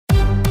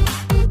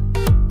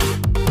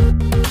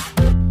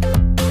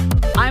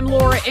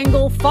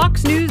Ingle,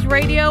 Fox News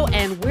Radio,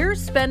 and we're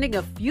spending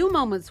a few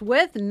moments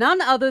with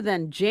none other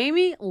than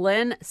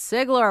Jamie-Lynn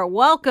Sigler.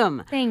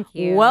 Welcome. Thank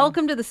you.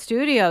 Welcome to the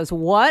studios.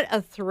 What a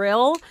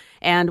thrill.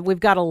 And we've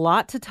got a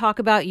lot to talk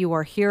about. You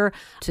are here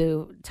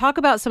to talk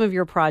about some of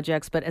your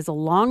projects, but as a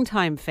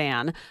longtime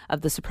fan of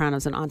The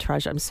Sopranos and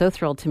Entourage, I'm so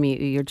thrilled to meet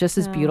you. You're just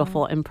as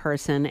beautiful in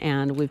person,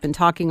 and we've been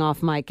talking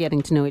off mic,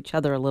 getting to know each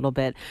other a little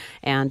bit,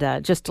 and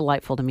just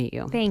delightful to meet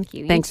you. Thank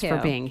you. Thanks you for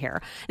being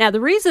here. Now,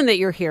 the reason that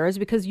you're here is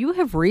because you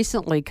have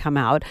recently come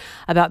out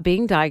about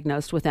being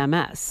diagnosed with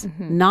MS.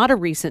 Not a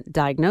recent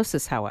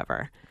diagnosis,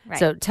 however. Right.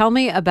 So tell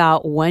me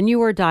about when you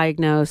were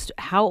diagnosed,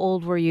 how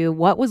old were you,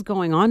 what was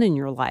going on in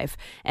your life,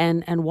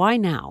 and why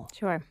now?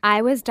 Sure.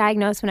 I was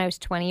diagnosed when I was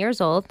 20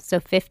 years old, so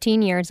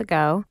 15 years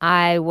ago.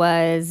 I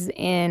was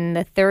in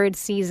the third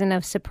season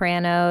of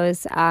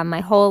Sopranos,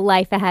 my whole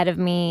life ahead of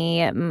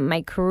me.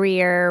 My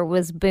career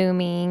was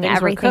booming.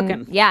 Things were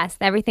cooking. Yes,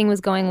 everything was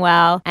going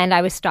well, and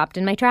I was stopped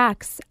in my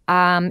tracks.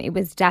 It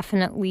was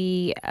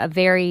definitely a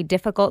very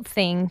difficult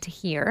thing to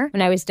hear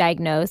when I was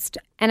diagnosed.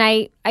 And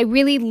I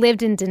really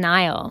lived in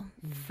denial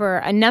for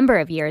a number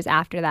of years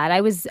after that.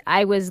 I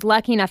was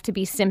lucky enough to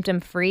be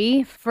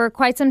symptom-free for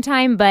quite some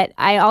time, but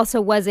I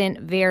also wasn't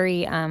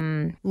very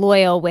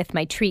loyal with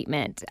my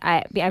treatment.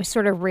 I was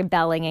sort of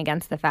rebelling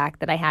against the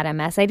fact that I had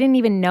MS. I didn't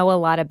even know a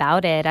lot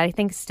about it. I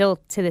think still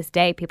to this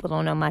day, people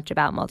don't know much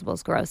about multiple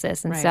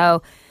sclerosis. And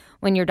so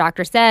when your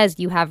doctor says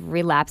you have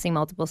relapsing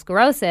multiple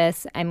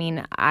sclerosis, I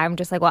mean, I'm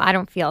just like, well, I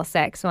don't feel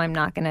sick, so I'm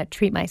not going to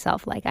treat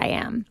myself like I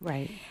am.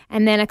 Right.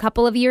 And then a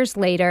couple of years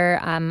later,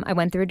 I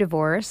went through a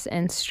divorce,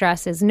 and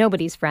stress is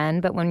nobody's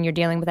friend. But when you're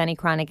dealing with any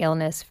chronic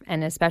illness,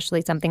 and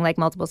especially something like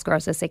multiple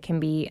sclerosis, it can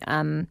be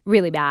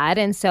really bad.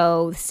 And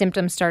so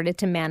symptoms started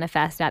to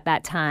manifest at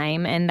that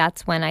time. And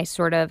that's when I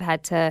sort of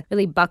had to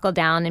really buckle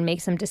down and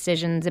make some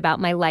decisions about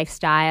my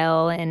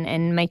lifestyle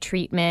and my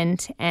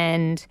treatment,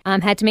 and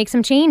had to make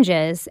some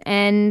changes.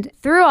 And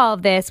through all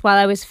of this, while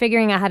I was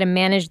figuring out how to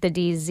manage the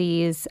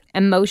disease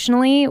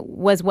emotionally,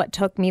 was what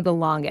took me the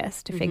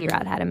longest to figure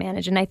out how to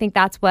manage. And I think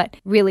that's what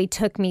really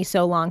took me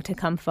so long to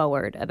come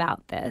forward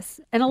about this.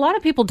 And a lot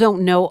of people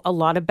don't know a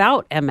lot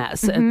about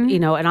MS,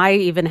 and I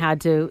even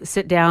had to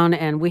sit down,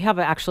 and we have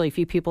actually a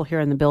few people here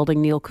in the building.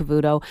 Neil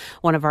Cavuto,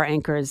 one of our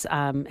anchors,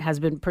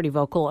 has been pretty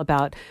vocal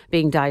about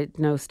being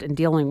diagnosed and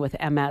dealing with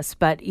MS.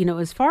 But,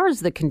 as far as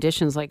the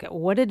conditions, like,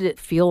 what did it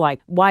feel like,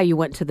 why you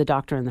went to the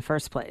doctor in the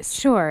first place?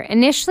 Sure.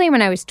 Initially,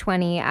 when I was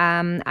 20,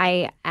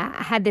 I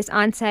had this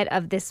onset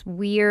of this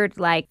weird,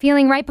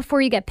 feeling right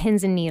before you get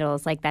pins and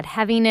needles, like that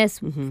heaviness,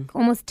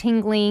 almost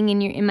tingling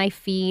in my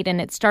feet, and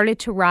it started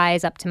to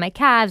rise up to my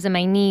calves and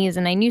my knees,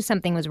 and I knew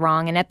something was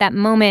wrong. And at that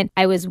moment,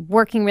 I was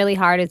working really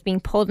hard. I was being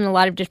pulled in a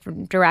lot of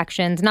different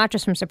directions, not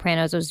just from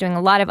Sopranos. I was doing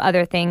a lot of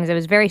other things. I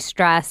was very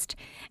stressed.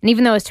 And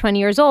even though I was 20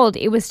 years old,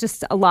 it was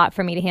just a lot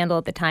for me to handle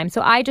at the time.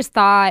 So I just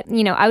thought,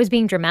 I was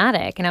being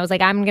dramatic. And I was like,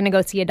 I'm going to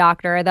go see a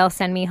doctor. They'll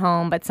send me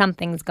home, but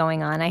something's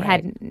going on. I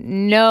had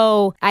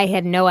no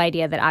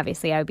idea that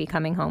obviously I would be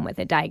coming home with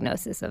a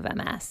diagnosis of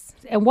MS.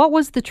 And what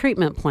was the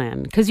treatment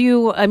plan? Because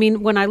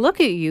when I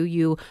look at you,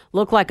 you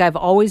look like I've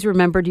always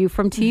remembered you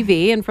from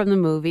TV and from the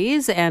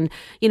movies. And,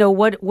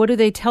 what do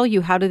they tell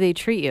you? How do they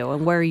treat you?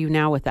 And where are you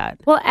now with that?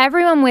 Well,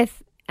 everyone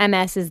with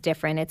MS is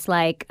different. It's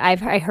like I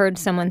heard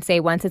someone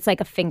say once, it's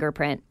like a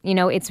fingerprint.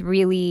 It's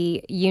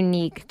really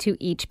unique to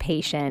each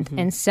patient.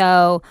 And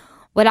so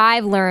what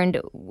I've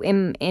learned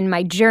in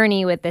my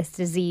journey with this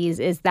disease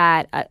is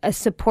that a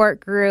support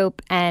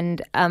group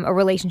and a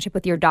relationship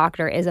with your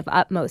doctor is of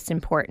utmost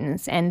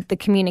importance, and the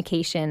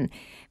communication.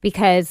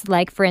 Because,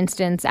 for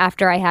instance,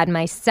 after I had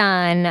my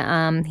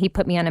son, he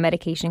put me on a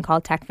medication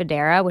called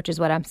Tecfidera, which is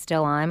what I'm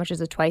still on, which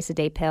is a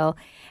twice-a-day pill.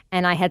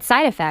 And I had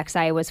side effects.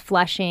 I was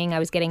flushing, I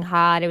was getting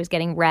hot, I was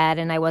getting red,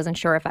 and I wasn't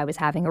sure if I was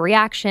having a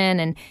reaction.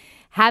 And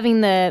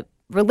having the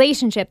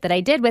relationship that I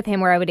did with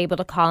him where I would be able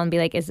to call and be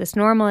like, is this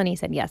normal? And he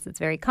said, yes, it's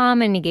very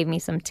common. He gave me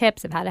some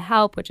tips of how to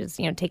help, which is,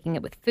 taking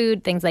it with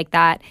food, things like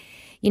that.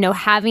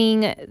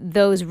 Having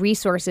those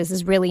resources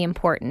is really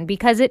important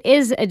because it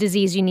is a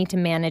disease you need to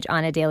manage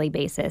on a daily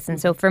basis. And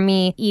so for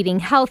me, eating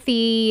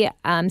healthy,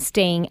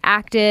 staying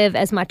active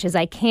as much as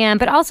I can,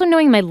 but also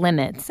knowing my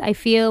limits. I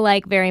feel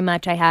like very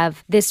much I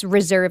have this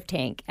reserve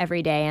tank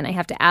every day, and I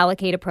have to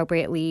allocate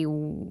appropriately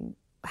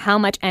how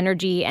much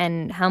energy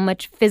and how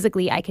much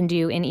physically I can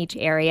do in each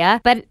area.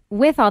 But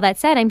with all that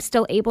said, I'm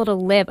still able to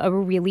live a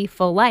really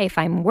full life.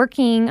 I'm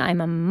working,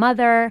 I'm a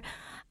mother,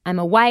 I'm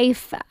a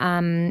wife,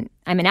 I'm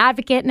an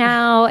advocate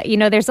now.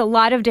 There's a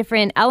lot of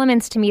different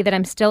elements to me that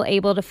I'm still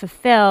able to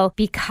fulfill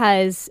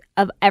because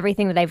of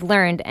everything that I've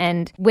learned.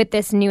 And with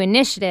this new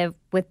initiative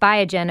with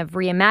Biogen of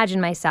Reimagine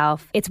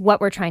Myself, it's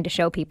what we're trying to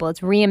show people.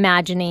 It's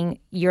reimagining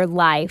your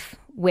life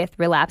with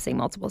relapsing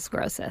multiple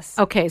sclerosis.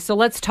 Okay, so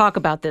let's talk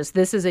about this.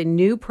 This is a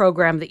new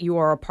program that you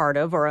are a part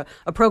of, or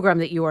a program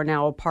that you are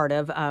now a part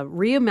of,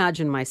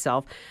 Reimagine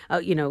Myself.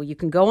 You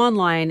can go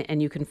online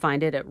and you can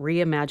find it at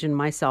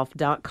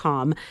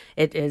reimaginemyself.com.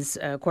 It is,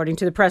 according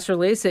to the press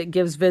release, it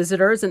gives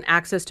visitors an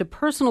access to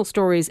personal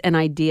stories and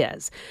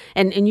ideas.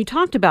 And you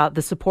talked about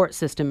the support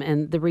system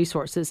and the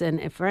resources.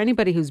 And for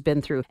anybody who's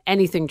been through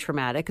anything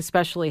traumatic,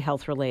 especially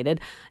health related,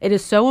 it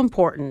is so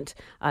important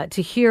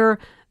to hear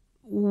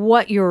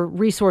what your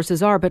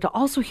resources are, but to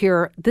also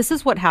hear, this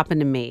is what happened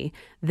to me.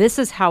 This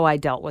is how I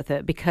dealt with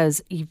it,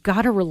 because you've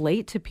got to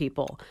relate to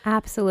people.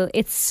 Absolutely.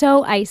 It's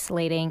so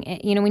isolating.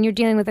 When you're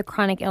dealing with a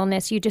chronic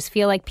illness, you just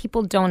feel like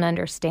people don't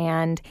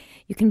understand.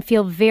 You can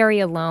feel very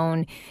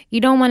alone.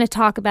 You don't want to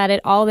talk about it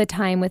all the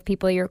time with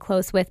people you're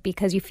close with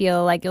because you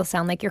feel like you'll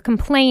sound like you're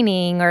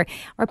complaining, or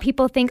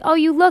people think, oh,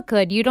 you look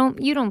good. You don't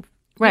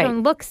Right. You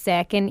don't look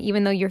sick, and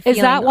even though you're feeling...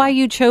 Is that why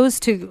you chose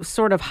to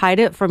sort of hide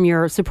it from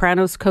your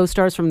Sopranos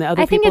co-stars, from the other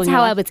people? I think it's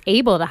how I was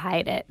able to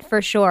hide it,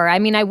 for sure. I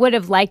mean, I would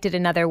have liked it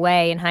another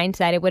way in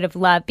hindsight. I would have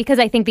loved... Because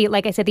I think,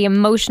 like I said, the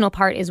emotional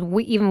part is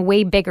even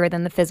way bigger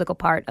than the physical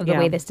part of the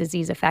way this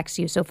disease affects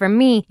you. So for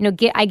me,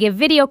 I give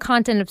video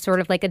content of sort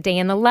of like a day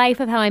in the life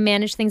of how I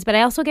manage things, but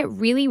I also get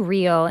really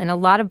real in a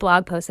lot of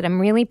blog posts that I'm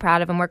really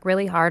proud of and work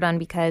really hard on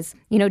because,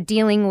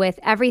 dealing with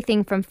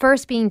everything from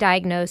first being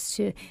diagnosed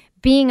to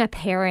being a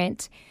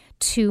parent,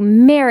 to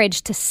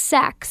marriage, to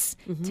sex,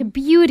 to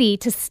beauty,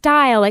 to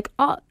style, like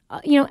all,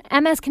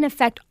 MS can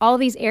affect all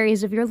these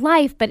areas of your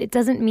life, but it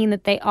doesn't mean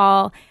that they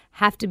all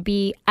have to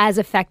be as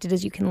affected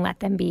as you can let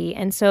them be.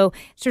 And so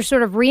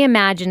sort of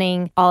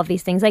reimagining all of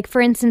these things. Like,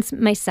 for instance,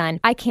 my son,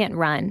 I can't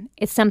run.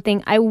 It's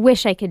something I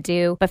wish I could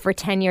do, but for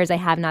 10 years I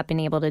have not been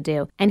able to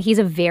do. And he's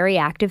a very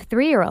active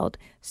 3-year-old.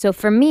 So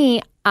for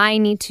me, I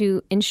need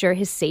to ensure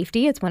his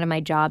safety. It's one of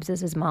my jobs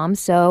as his mom.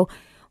 So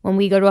when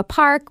we go to a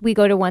park, we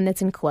go to one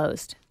that's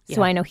enclosed.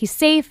 So I know he's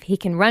safe, he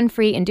can run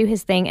free and do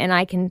his thing, and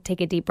I can take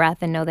a deep breath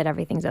and know that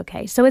everything's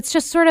okay. So it's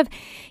just sort of,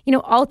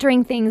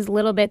 altering things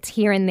little bits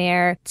here and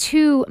there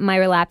to my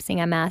relapsing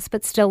MS,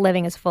 but still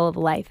living as full of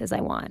life as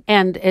I want.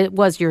 And it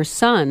was your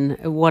son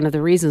one of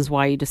the reasons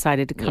why you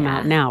decided to come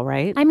out now,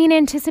 right? I mean,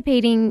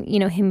 anticipating,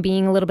 him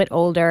being a little bit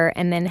older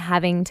and then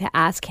having to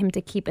ask him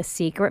to keep a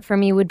secret for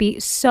me would be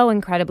so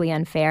incredibly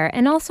unfair.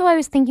 And also I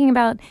was thinking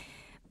about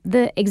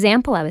the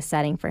example I was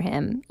setting for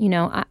him.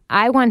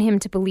 I want him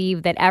to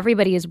believe that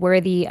everybody is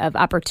worthy of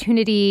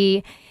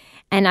opportunity,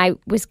 and I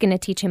was going to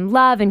teach him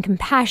love and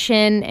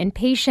compassion and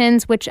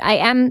patience, which I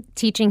am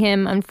teaching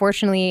him,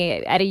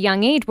 unfortunately, at a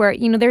young age where,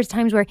 there's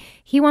times where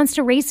he wants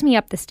to race me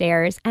up the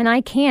stairs and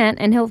I can't,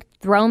 and he'll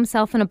throw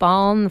himself in a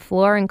ball on the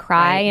floor and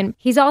cry. Right. And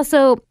he's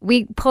also,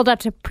 we pulled up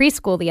to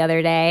preschool the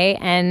other day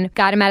and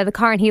got him out of the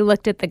car, and he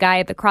looked at the guy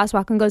at the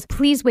crosswalk and goes,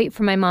 "Please wait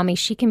for my mommy.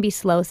 She can be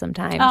slow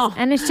sometimes." Oh.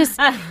 And it's just,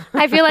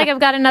 I feel like I've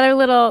got another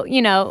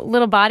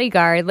little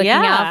bodyguard looking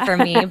out for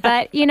me.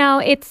 But,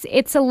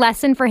 it's a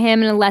lesson for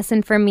him and a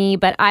lesson for me.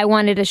 But I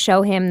wanted to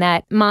show him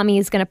that mommy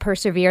is going to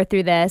persevere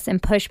through this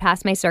and push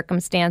past my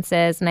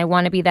circumstances. And I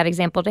want to be that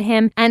example to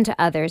him and to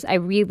others. I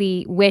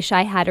really wish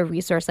I had a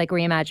resource like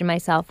Reimagine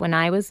Myself when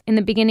I was in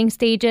the beginning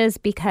stages,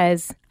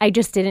 because I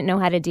just didn't know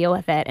how to deal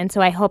with it. And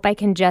so I hope I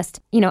can just,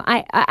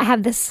 I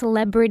have this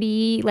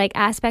celebrity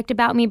aspect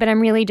about me, but I'm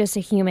really just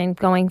a human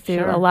going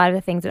through a lot of the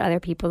things that other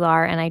people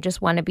are. And I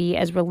just want to be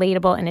as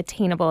relatable and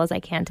attainable as I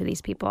can to these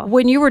people.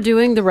 When you were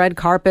doing the red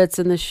carpets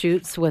and the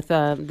shoots with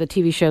the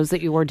TV shows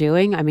that you were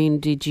doing, I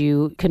mean, did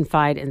you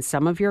confide in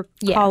some of your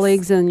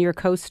colleagues and your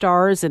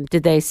co-stars? And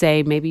did they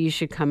say, maybe you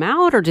should come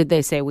out? Or did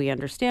they say, we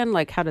understand?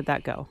 How did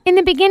that go? In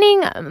the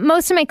beginning,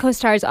 most of my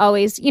co-stars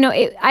always,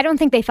 I don't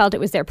think they felt it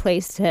was their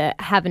place to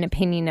have an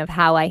opinion of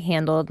how I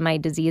handled my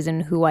disease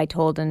and who I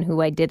told and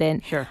who I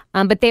didn't. Sure.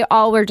 But they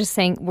all were just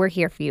saying, we're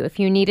here for you. If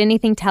you need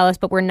anything, tell us,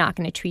 but we're not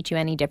going to treat you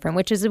any different,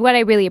 which is what I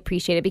really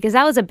appreciated, because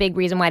that was a big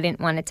reason why I didn't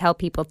want to tell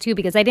people too,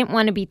 because I didn't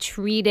want to be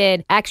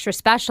treated extra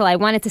special. I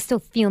wanted to still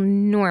feel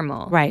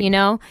normal,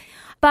 right?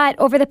 But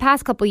over the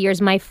past couple of years,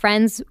 my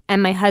friends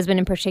and my husband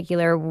in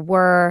particular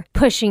were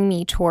pushing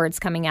me towards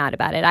coming out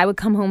about it. I would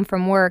come home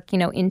from work,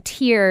 in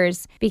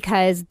tears,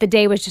 because the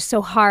day was just so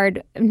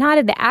hard. Not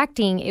of the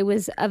acting, it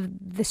was of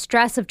the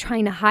stress of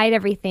trying to hide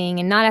everything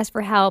and not ask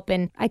for help.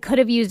 And I could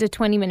have used a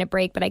 20-minute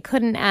break, but I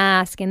couldn't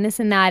ask, and this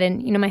and that.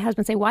 And, my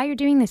husband say, why are you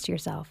doing this to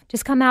yourself?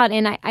 Just come out.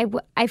 And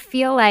I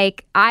feel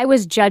like I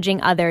was judging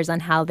others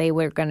on how they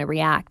were going to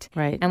react.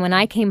 Right. And when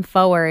I came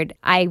forward,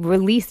 I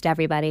released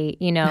everybody,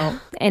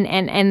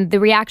 and the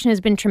reaction has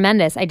been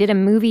tremendous. I did a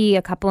movie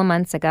a couple of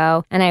months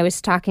ago, and I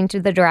was talking to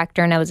the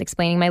director, and I was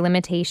explaining my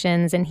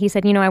limitations, and he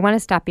said, I want to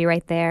stop you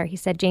right there. He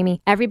said,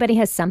 Jamie, everybody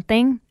has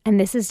something, and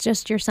this is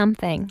just your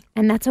something,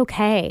 and that's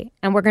okay.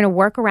 And we're going to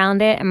work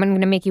around it, and I'm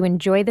going to make you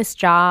enjoy this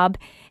job,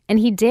 And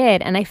he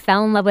did. And I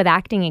fell in love with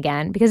acting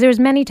again because there was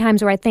many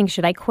times where I think,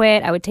 should I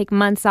quit? I would take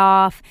months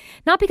off,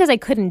 not because I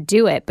couldn't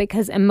do it,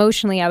 because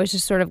emotionally I was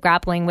just sort of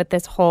grappling with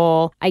this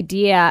whole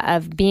idea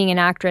of being an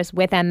actress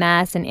with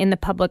MS and in the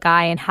public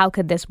eye and how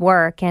could this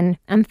work? And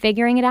I'm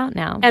figuring it out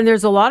now. And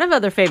there's a lot of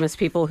other famous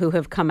people who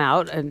have come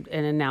out and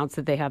announced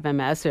that they have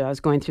MS. So I was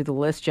going through the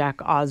list.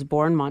 Jack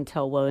Osborne,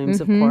 Montel Williams,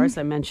 of course.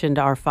 I mentioned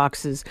our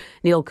Fox's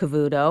Neil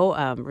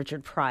Cavuto,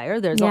 Richard Pryor.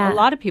 There's a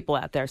lot of people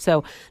out there.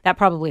 So that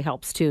probably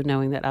helps too,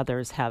 knowing that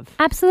others have.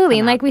 Absolutely.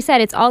 And like we said,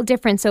 it's all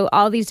different. So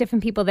all these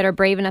different people that are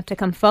brave enough to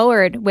come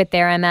forward with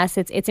their MS,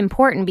 it's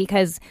important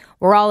because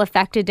we're all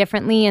affected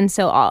differently. And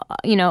so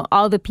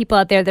all the people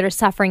out there that are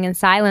suffering in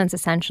silence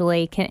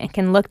essentially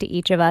can look to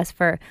each of us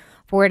for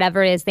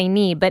whatever it is they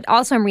need. But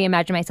also I'm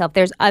reimagining myself.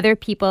 There's other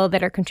people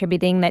that are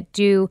contributing that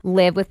do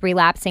live with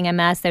relapsing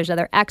MS. There's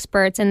other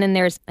experts. And then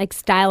there's like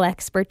style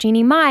expert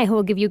Jeannie Mai, who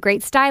will give you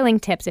great styling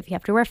tips if you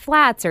have to wear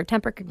flats or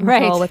temperature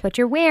control with what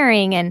you're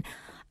wearing. And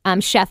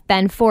Chef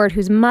Ben Ford,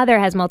 whose mother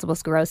has multiple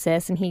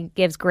sclerosis, and he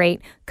gives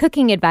great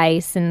cooking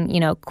advice and,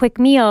 quick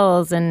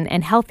meals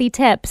and healthy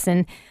tips.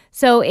 And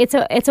so it's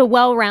a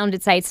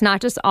well-rounded site. It's not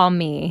just all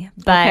me,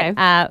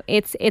 but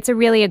it's a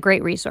really a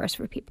great resource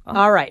for people.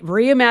 All right,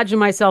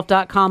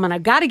 reimaginemyself.com. And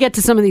I've got to get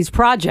to some of these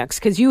projects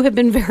because you have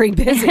been very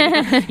busy.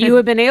 You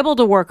have been able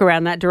to work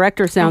around that.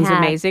 Director sounds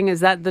amazing. Is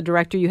that the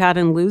director you had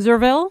in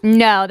Loserville?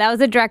 No, that was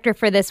the director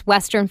for this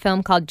Western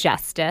film called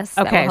Justice.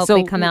 That will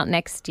hopefully come out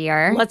next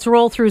year. Let's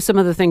roll through some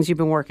of the things you've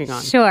been working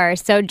on. Sure.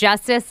 So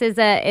Justice is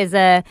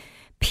a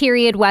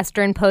period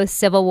Western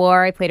post-Civil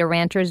War. I played a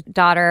rancher's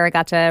daughter. I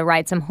got to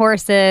ride some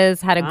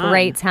horses, had a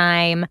great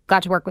time.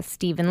 Got to work with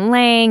Stephen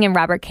Lang and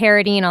Robert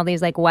Carradine, all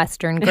these like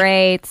Western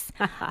greats.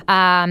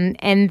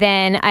 And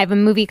then I have a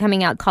movie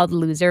coming out called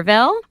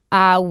Loserville,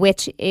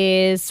 which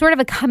is sort of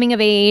a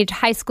coming-of-age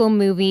high school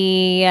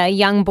movie, a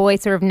young boy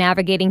sort of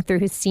navigating through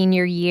his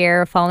senior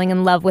year, falling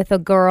in love with a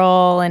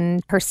girl,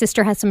 and her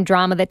sister has some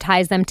drama that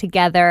ties them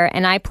together.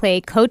 And I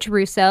play Coach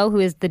Russo, who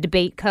is the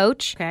debate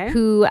coach,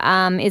 who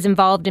is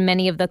involved in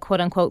many of the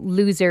quote-unquote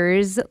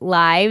losers'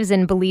 lives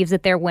and believes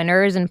that they're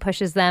winners and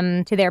pushes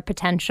them to their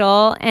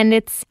potential.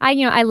 And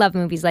I love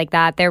movies like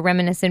that. They're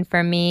reminiscent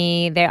for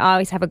me. They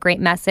always have a great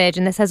message.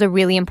 And this has a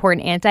really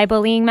important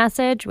anti-bullying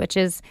message, which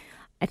is,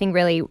 I think,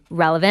 really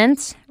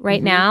relevant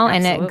right now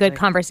and a good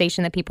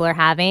conversation that people are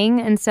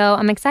having. And so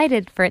I'm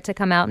excited for it to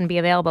come out and be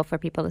available for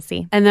people to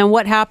see. And then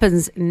what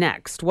happens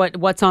next?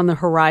 What's on the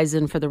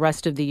horizon for the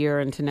rest of the year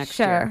into next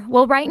year? Sure.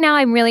 Well, right now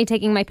I'm really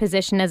taking my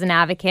position as an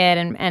advocate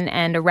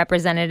and a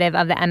representative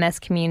of the MS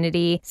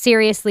community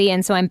seriously.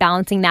 And so I'm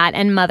balancing that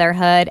and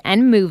motherhood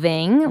and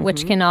moving,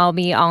 which can all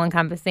be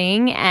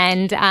all-encompassing.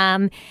 And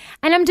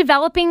I'm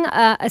developing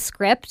a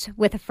script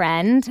with a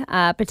friend,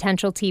 a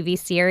potential TV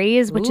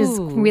series, which is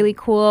really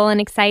cool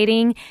and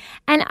exciting.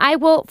 And I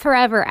will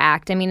forever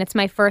act. I mean, it's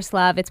my first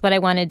love. It's what I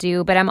want to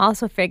do. But I'm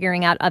also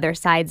figuring out other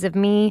sides of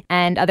me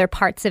and other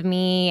parts of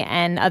me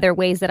and other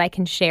ways that I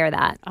can share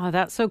that. Oh,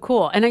 that's so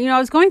cool. And, I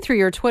was going through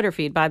your Twitter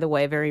feed, by the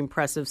way, very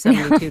impressive.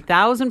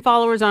 72,000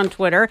 followers on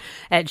Twitter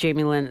at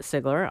Jamie-Lynn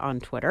Sigler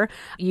on Twitter.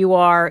 You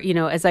are,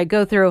 as I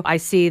go through, I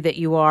see that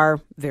you are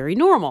very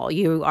normal.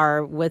 You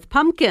are with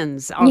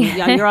pumpkins.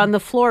 You're on the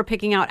floor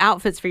picking out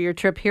outfits for your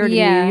trip here to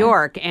New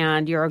York.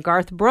 And you're a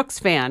Garth Brooks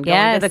fan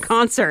going to the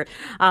concert.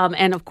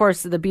 And of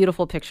course, the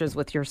beautiful pictures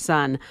with your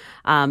son.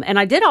 And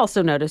I did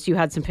also notice you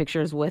had some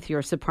pictures with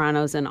your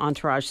Sopranos and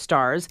Entourage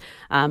stars,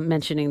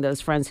 mentioning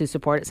those friends who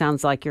support. It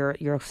sounds like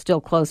you're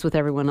still close with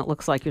everyone. It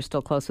looks like you're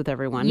still close with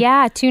everyone.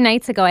 Yeah, 2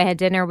 nights ago, I had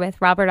dinner with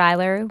Robert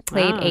Eiler, who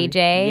played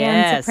AJ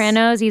on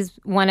Sopranos. He's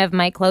one of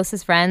my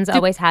closest friends,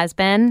 always has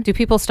been. Do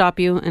people stop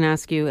you and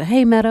ask you,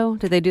 hey, Meadow,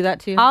 did they do that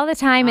to you? All the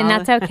time, and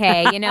that's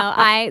okay.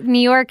 New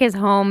York is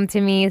home to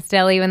me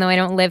still, even though I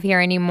don't live here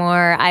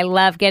anymore. I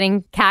love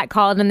getting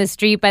catcalled in the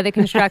street by the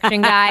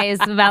construction guys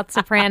about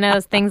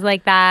Sopranos, things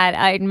like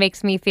that. It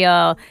makes me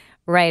feel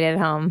right at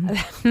home.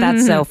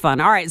 That's so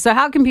fun. All right. So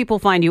how can people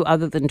find you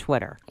other than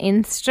Twitter?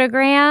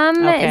 Instagram.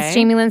 It's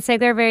Jamie-Lynn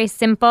Sigler, very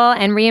simple.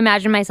 And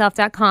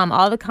reimaginemyself.com.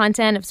 All the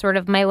content of sort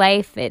of my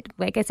life.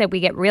 Like I said, we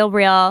get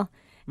real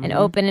and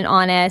open and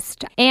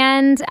honest.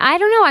 And I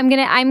don't know,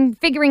 I'm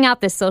figuring out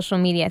this social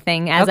media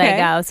thing as I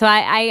go. So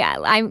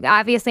I'm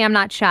obviously I'm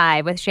not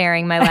shy with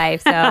sharing my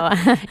life. So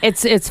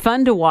it's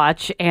fun to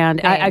watch.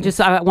 And I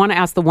want to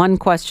ask the one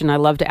question I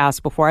love to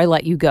ask before I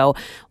let you go.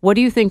 What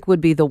do you think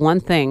would be the one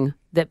thing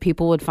that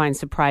people would find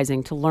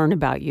surprising to learn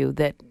about you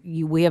that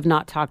we have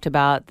not talked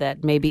about,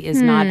 that maybe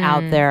is not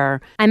out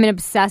there? I'm an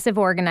obsessive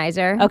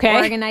organizer.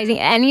 Organizing.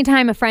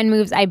 Anytime a friend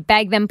moves, I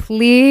beg them,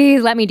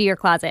 please let me do your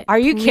closet. Are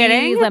you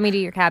kidding? Please let me do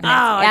your cabinets.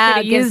 Oh, I could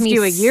have used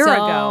you a year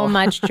ago. So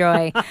much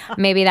joy.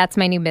 Maybe that's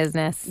my new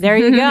business. There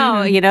you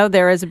go.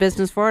 There is a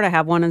business for it. I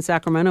have one in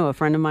Sacramento, a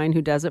friend of mine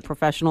who does it,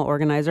 professional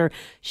organizer.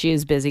 She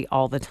is busy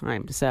all the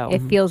time. So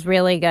it feels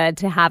really good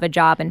to have a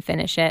job and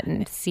finish it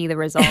and see the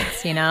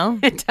results,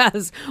 It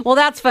does. Well,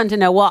 that's fun to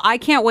know. Well, I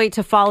can't wait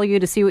to follow you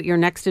to see what your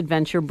next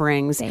adventure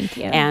brings. Thank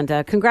you. And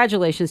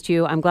congratulations to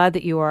you. I'm glad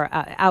that you are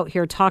out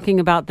here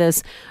talking about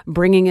this,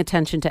 bringing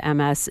attention to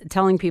MS,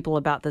 telling people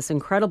about this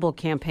incredible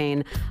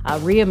campaign,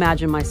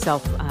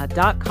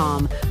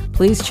 reimaginemyself.com.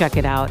 Please check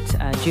it out.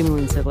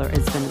 Jamie-Lynn Sigler,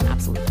 it's been an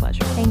absolute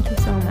pleasure. Thank you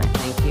so much.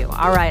 Thank you.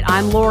 All right,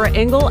 I'm Laura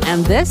Ingle,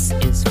 and this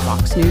is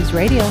Fox News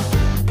Radio.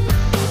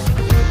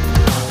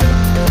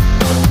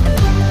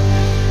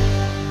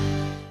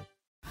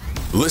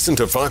 Listen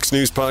to Fox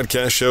News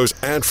Podcast shows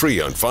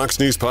ad-free on Fox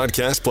News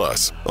Podcast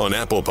Plus, on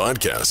Apple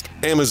Podcast,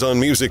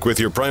 Amazon Music with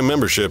your Prime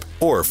membership,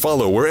 or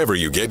follow wherever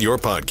you get your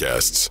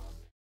podcasts.